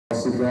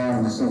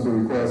grounds, simply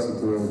request that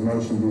the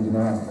motion be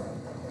denied.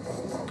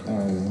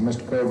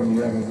 Mr. Coburn,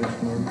 you have an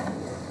additional word?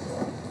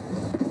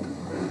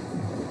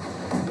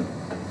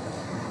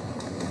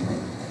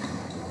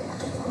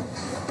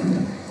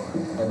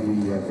 I'll be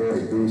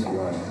very brief,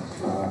 Your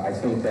Honor. I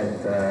think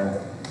that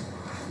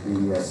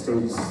the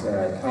state's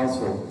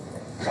counsel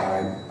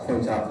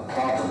points out the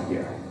problem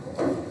here.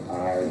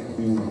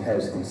 He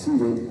has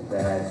conceded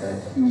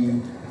that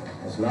he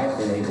has not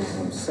been able to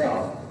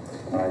himself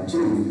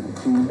to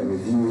complete a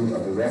review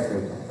of the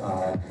record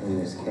in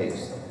this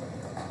case.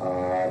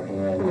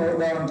 And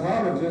the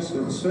ontologist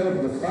had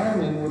said the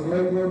finding would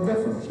make no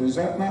difference. Is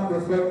that not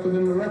reflected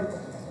in the record?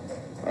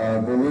 I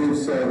believe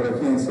so, but I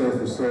can't say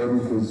for certain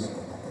because,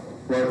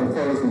 like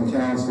opposing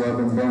counsel, I've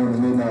been burning the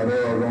midnight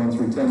oil going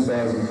through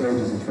 10,000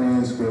 pages of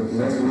transcript. And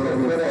that's a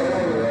little bit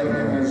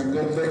There's a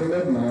good bit of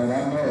midnight.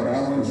 I know it.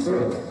 I went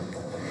through it.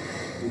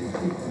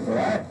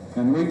 Right.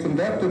 And we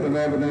conducted an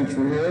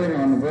evidentiary hearing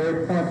on the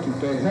very point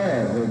that they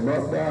had. They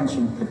brought down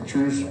some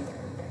pictures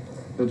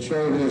that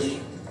showed his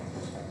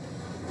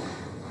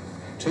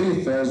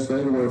teeth as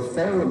they were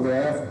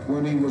photographed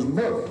when he was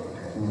booked.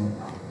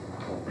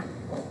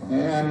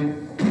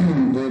 And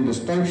the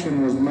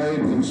distinction was made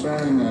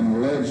concerning an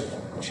alleged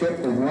chip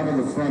of one of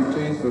the front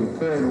teeth that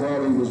occurred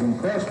while he was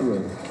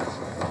incarcerated.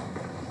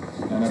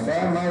 And if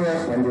I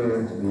may,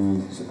 under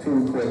the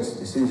Supreme Court's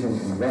decision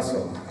in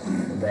Russell,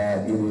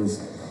 that it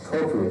is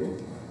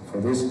appropriate for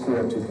this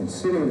court to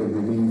consider the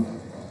relief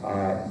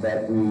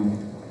that we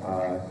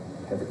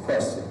have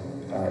requested.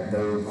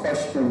 They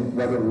question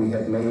whether we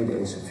have made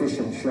a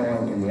sufficient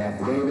showing in the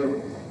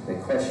affidavit. They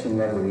question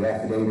whether the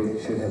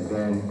affidavit should have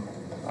been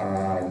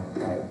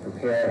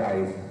prepared.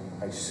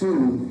 I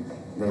assume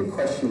they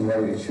question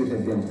whether it should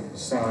have been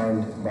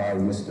signed by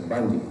Mr.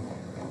 Bundy.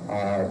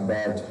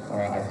 But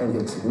I think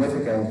it's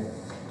significant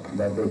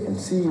that they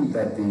concede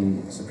that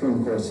the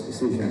Supreme Court's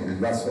decision in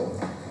Russell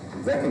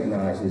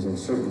recognizes in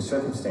certain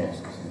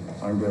circumstances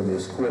under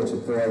this court's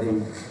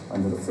authority,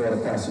 under the Florida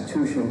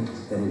Constitution,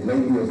 that it may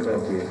be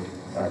appropriate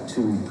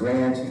to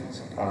grant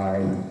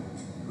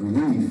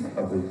relief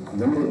of the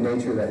limited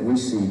nature that we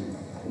seek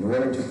in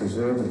order to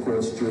preserve the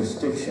court's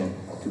jurisdiction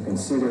to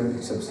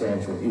consider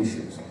substantial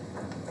issues.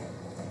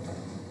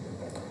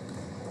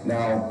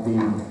 Now,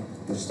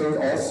 the state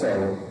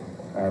also,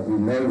 we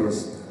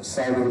noticed,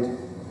 cited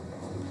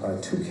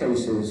two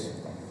cases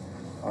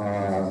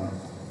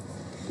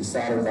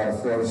decided by the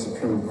Florida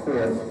Supreme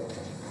Court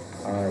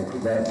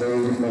that they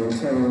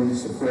maintain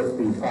support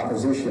the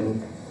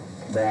proposition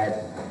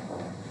that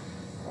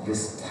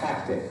this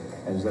tactic,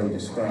 as they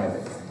describe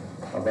it,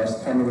 of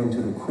us coming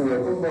into the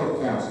court.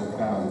 Both counsel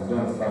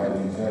identified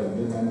each other,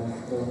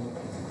 didn't they?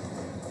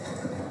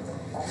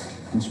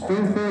 The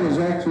Supreme Court has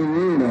actually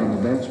ruled on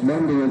it. That's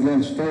Bundy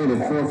against State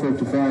at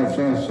 455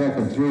 South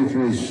 2nd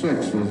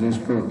 336, as this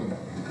court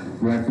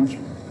reckons.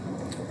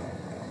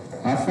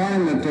 I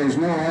find that there's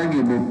no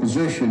arguable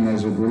position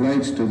as it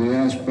relates to the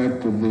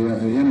aspect of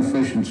the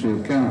inefficiency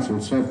of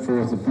counsel set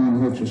forth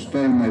upon which a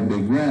stay may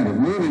be granted.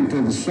 Moving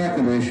to the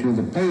second issue,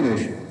 the paid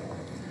issue.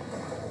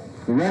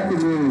 The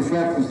record will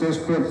reflect that this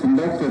court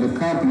conducted a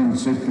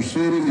competency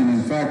proceeding and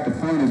in fact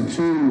appointed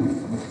two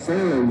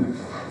fairly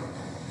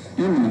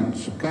eminent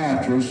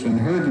psychiatrists and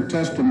heard the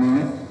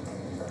testimony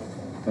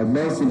of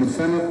both the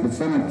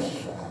defendant's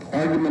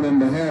argument on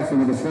behalf of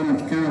the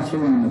defendant's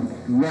counsel and the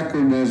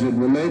record as it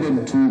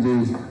related to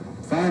the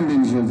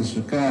findings of the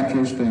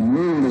psychiatrist, and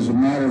ruled as a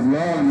matter of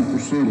law in the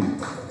proceeding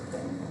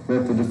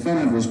that the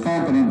defendant was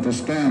competent to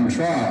stand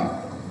trial.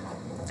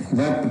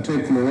 That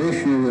particular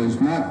issue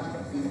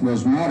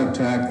was not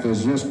attacked,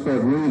 as this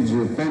court reads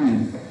the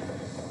opinion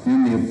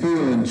in the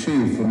appeal in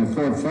chief, and the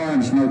court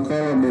finds no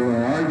colorable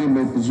or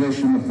arguable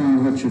position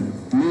upon which a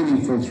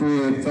meaningful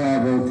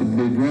 3850 could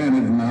be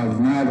granted, and I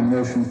deny the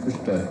motion for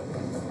stay.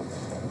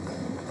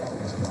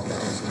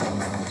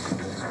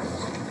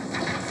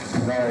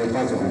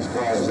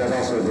 Is that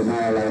also a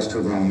denial as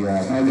to the...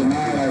 I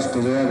deny as to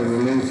the other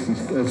relief.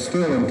 It's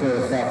still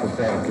until a proper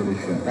predicate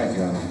is shown. Thank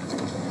you, Your Honor.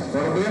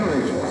 Well, it'll be in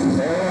reach.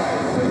 All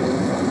right.